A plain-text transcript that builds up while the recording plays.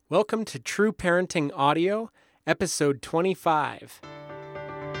Welcome to True Parenting Audio, Episode 25.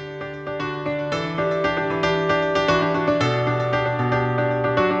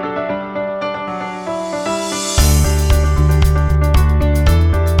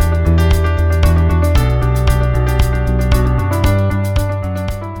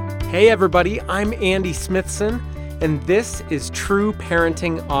 Hey everybody, I'm Andy Smithson, and this is True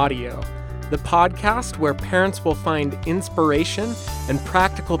Parenting Audio, the podcast where parents will find inspiration and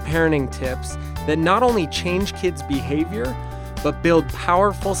practical parenting tips that not only change kids' behavior, but build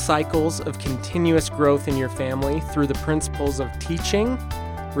powerful cycles of continuous growth in your family through the principles of teaching,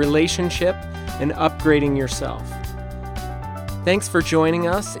 relationship, and upgrading yourself. Thanks for joining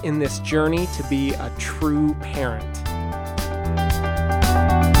us in this journey to be a true parent.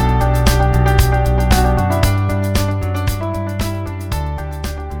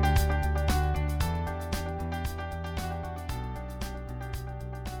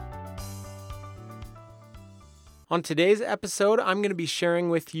 On today's episode, I'm going to be sharing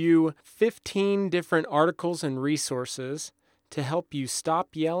with you 15 different articles and resources to help you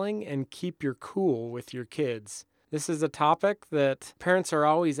stop yelling and keep your cool with your kids. This is a topic that parents are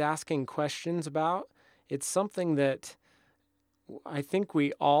always asking questions about. It's something that I think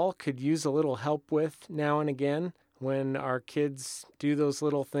we all could use a little help with now and again when our kids do those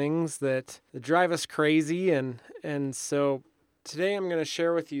little things that drive us crazy. And so today I'm going to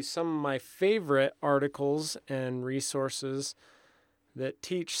share with you some of my favorite articles and resources that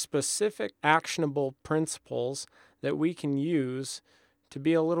teach specific actionable principles that we can use to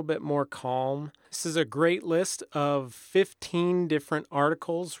be a little bit more calm. This is a great list of 15 different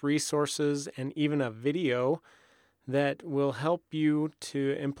articles, resources, and even a video that will help you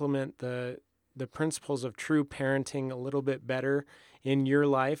to implement the principles of true parenting a little bit better in your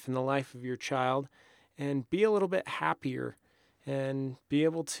life and the life of your child, and be a little bit happier and be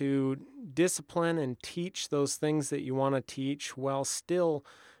able to discipline and teach those things that you want to teach while still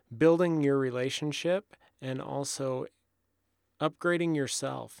building your relationship and also upgrading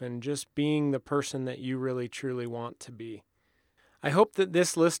yourself and just being the person that you really truly want to be. I hope that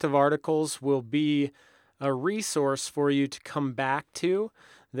this list of articles will be a resource for you to come back to,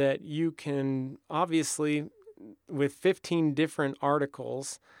 that you can obviously, with 15 different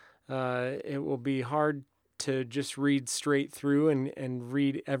articles, it will be hard to just read straight through and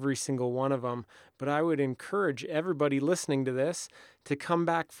read every single one of them. But I would encourage everybody listening to this to come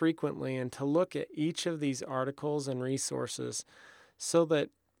back frequently and to look at each of these articles and resources so that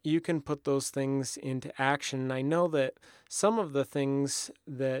you can put those things into action. And I know that some of the things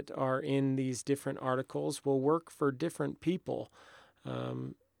that are in these different articles will work for different people.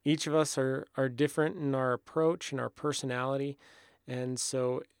 Each of us are different in our approach and our personality, and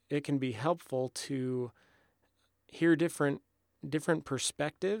so it can be helpful to hear different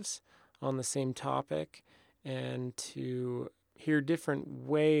perspectives on the same topic and to hear different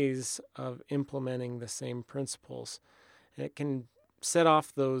ways of implementing the same principles. And it can set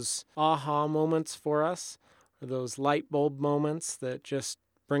off those aha moments for us, or those light bulb moments that just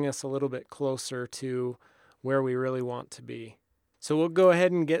bring us a little bit closer to where we really want to be. So we'll go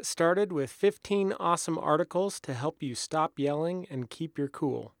ahead and get started with 15 awesome articles to help you stop yelling and keep your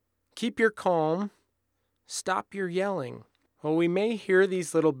cool. Keep your calm. Stop your yelling. While we may hear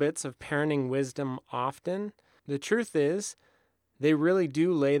these little bits of parenting wisdom often, the truth is they really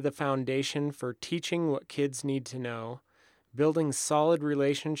do lay the foundation for teaching what kids need to know, building solid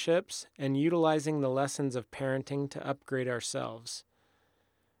relationships, and utilizing the lessons of parenting to upgrade ourselves.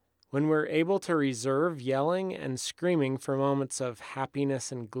 When we're able to reserve yelling and screaming for moments of happiness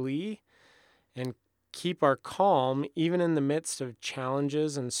and glee, and keep our calm even in the midst of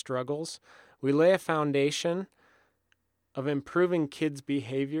challenges and struggles, we lay a foundation of improving kids'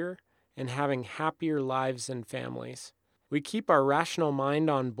 behavior and having happier lives and families. We keep our rational mind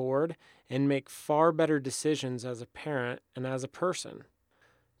on board and make far better decisions as a parent and as a person.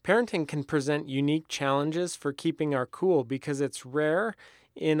 Parenting can present unique challenges for keeping our cool because it's rare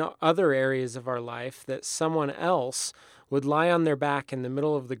in other areas of our life that someone else would lie on their back in the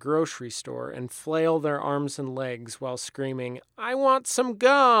middle of the grocery store and flail their arms and legs while screaming, "I want some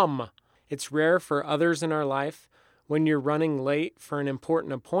gum!" It's rare for others in our life, when you're running late for an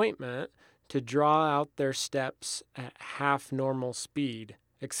important appointment, to draw out their steps at half normal speed,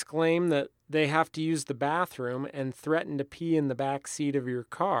 exclaim that they have to use the bathroom, and threaten to pee in the back seat of your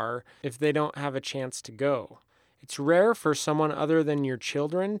car if they don't have a chance to go. It's rare for someone other than your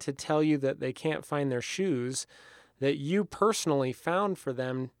children to tell you that they can't find their shoes that you personally found for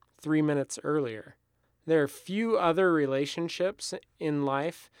them 3 minutes earlier. There are few other relationships in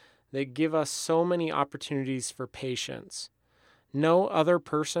life that give us so many opportunities for patience. No other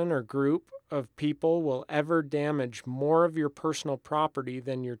person or group of people will ever damage more of your personal property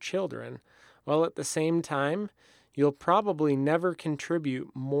than your children, while at the same time, you'll probably never contribute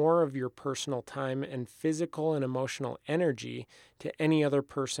more of your personal time and physical and emotional energy to any other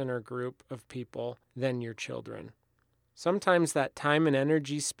person or group of people than your children. Sometimes that time and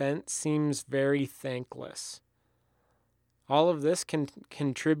energy spent seems very thankless. All of this can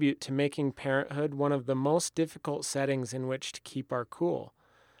contribute to making parenthood one of the most difficult settings in which to keep our cool.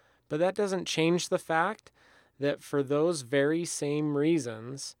 But that doesn't change the fact that for those very same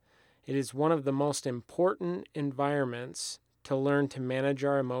reasons, it is one of the most important environments to learn to manage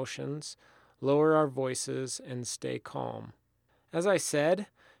our emotions, lower our voices, and stay calm. As I said,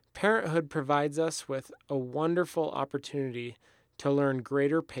 parenthood provides us with a wonderful opportunity to learn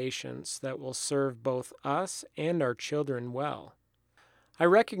greater patience that will serve both us and our children well. I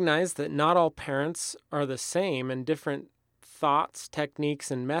recognize that not all parents are the same and different thoughts,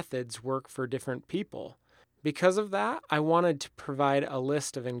 techniques, and methods work for different people. Because of that, I wanted to provide a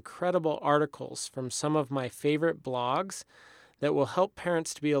list of incredible articles from some of my favorite blogs that will help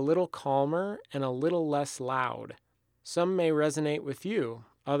parents to be a little calmer and a little less loud. Some may resonate with you,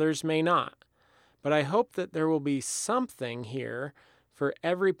 others may not. But I hope that there will be something here for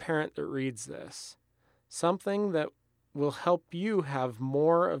every parent that reads this. Something that will help you have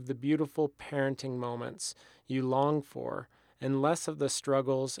more of the beautiful parenting moments you long for and less of the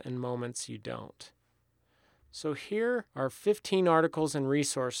struggles and moments you don't. So here are 15 articles and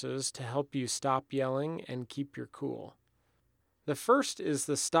resources to help you stop yelling and keep your cool. The first is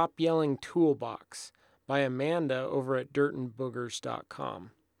the Stop Yelling Toolbox by Amanda over at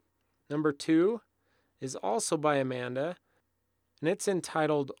dirtandboogers.com. Number 2 is also by Amanda, and it's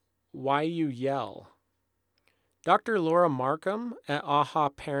entitled Why You Yell. Dr. Laura Markham at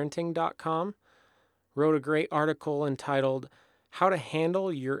ahaparenting.com wrote a great article entitled How to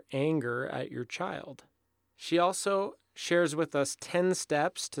Handle Your Anger at Your Child. She also shares with us 10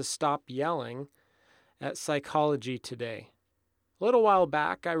 steps to stop yelling at Psychology Today. A little while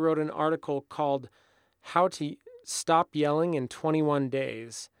back, I wrote an article called How to Stop Yelling in 21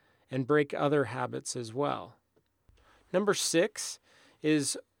 Days and Break Other Habits as well. Number 6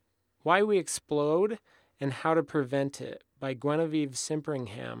 is Why We Explode and How to Prevent It by Guinevere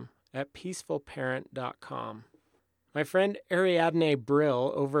Simpringham at peacefulparent.com. My friend Ariadne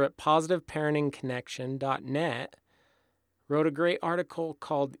Brill over at positiveparentingconnection.net wrote a great article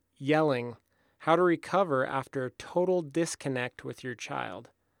called Yelling, How to Recover After a Total Disconnect with Your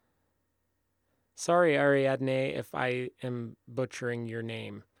Child. Sorry, Ariadne, if I am butchering your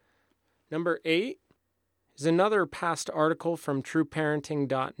name. Number 8 is another past article from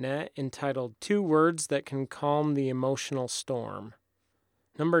trueparenting.net entitled 2 Words That Can Calm the Emotional Storm.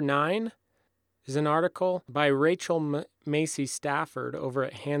 Number 9 is an article by Rachel Macy Stafford over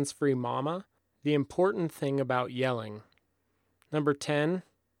at Hands Free Mama, The Important Thing About Yelling. Number 10,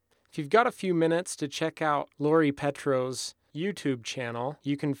 if you've got a few minutes to check out Lori Petro's YouTube channel,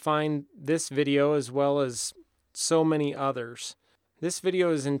 you can find this video as well as so many others. This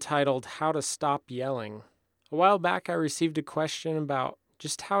video is entitled How to Stop Yelling. A while back I received a question about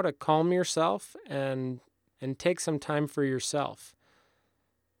just how to calm yourself and take some time for yourself.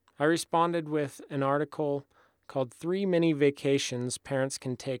 I responded with an article called 3 Mini Vacations Parents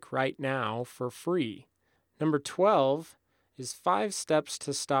Can Take Right Now for Free. Number 12 is 5 Steps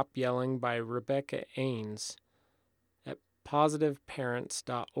to Stop Yelling by Rebecca Ains at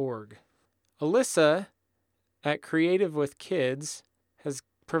positiveparents.org. Alyssa at Creative with Kids has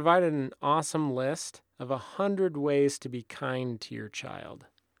provided an awesome list of 100 ways to be kind to your child.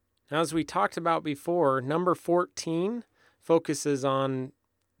 Now, as we talked about before, number 14 focuses on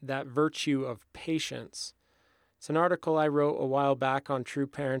that virtue of patience. It's an article I wrote a while back on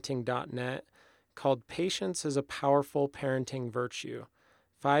trueparenting.net called Patience is a Powerful Parenting Virtue,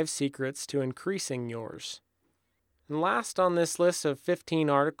 5 Secrets to Increasing Yours. And last on this list of 15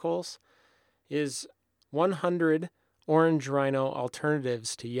 articles is 100 Orange Rhino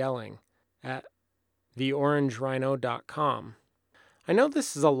Alternatives to Yelling at theorangerhino.com. I know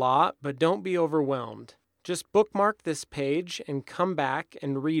this is a lot, but don't be overwhelmed. Just bookmark this page and come back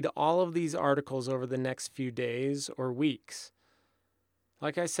and read all of these articles over the next few days or weeks.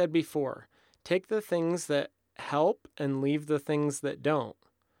 Like I said before, take the things that help and leave the things that don't.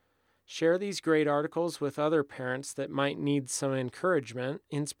 Share these great articles with other parents that might need some encouragement,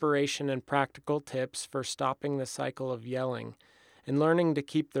 inspiration, and practical tips for stopping the cycle of yelling and learning to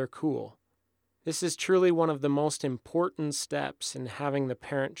keep their cool. This is truly one of the most important steps in having the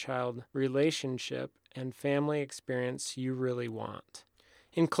parent-child relationship and family experience you really want.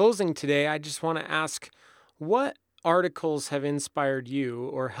 In closing today, I just want to ask, what articles have inspired you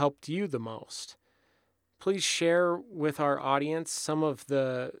or helped you the most? Please share with our audience some of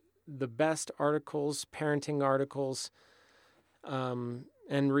the best articles, parenting articles, and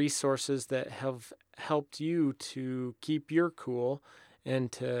resources that have helped you to keep your cool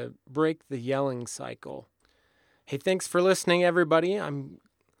and to break the yelling cycle. Hey, thanks for listening, everybody.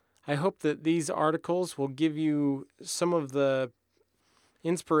 I hope that these articles will give you some of the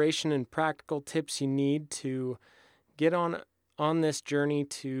inspiration and practical tips you need to get on this journey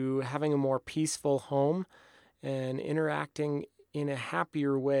to having a more peaceful home and interacting in a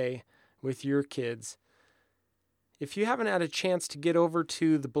happier way with your kids. If you haven't had a chance to get over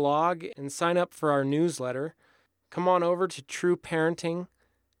to the blog and sign up for our newsletter, come on over to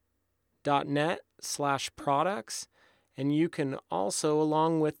trueparenting.net/products, and you can also,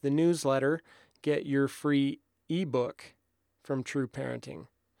 along with the newsletter, get your free ebook from True Parenting.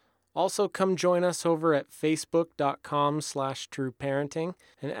 Also, come join us over at facebook.com/trueparenting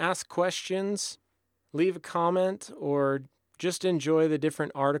and ask questions, leave a comment, or just enjoy the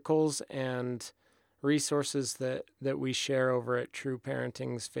different articles and resources that we share over at True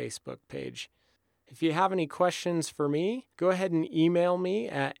Parenting's Facebook page. If you have any questions for me, go ahead and email me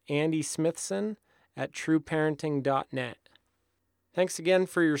at andysmithson@trueparenting.net. Thanks again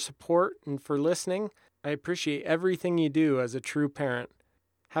for your support and for listening. I appreciate everything you do as a true parent.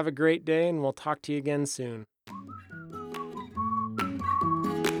 Have a great day, and we'll talk to you again soon.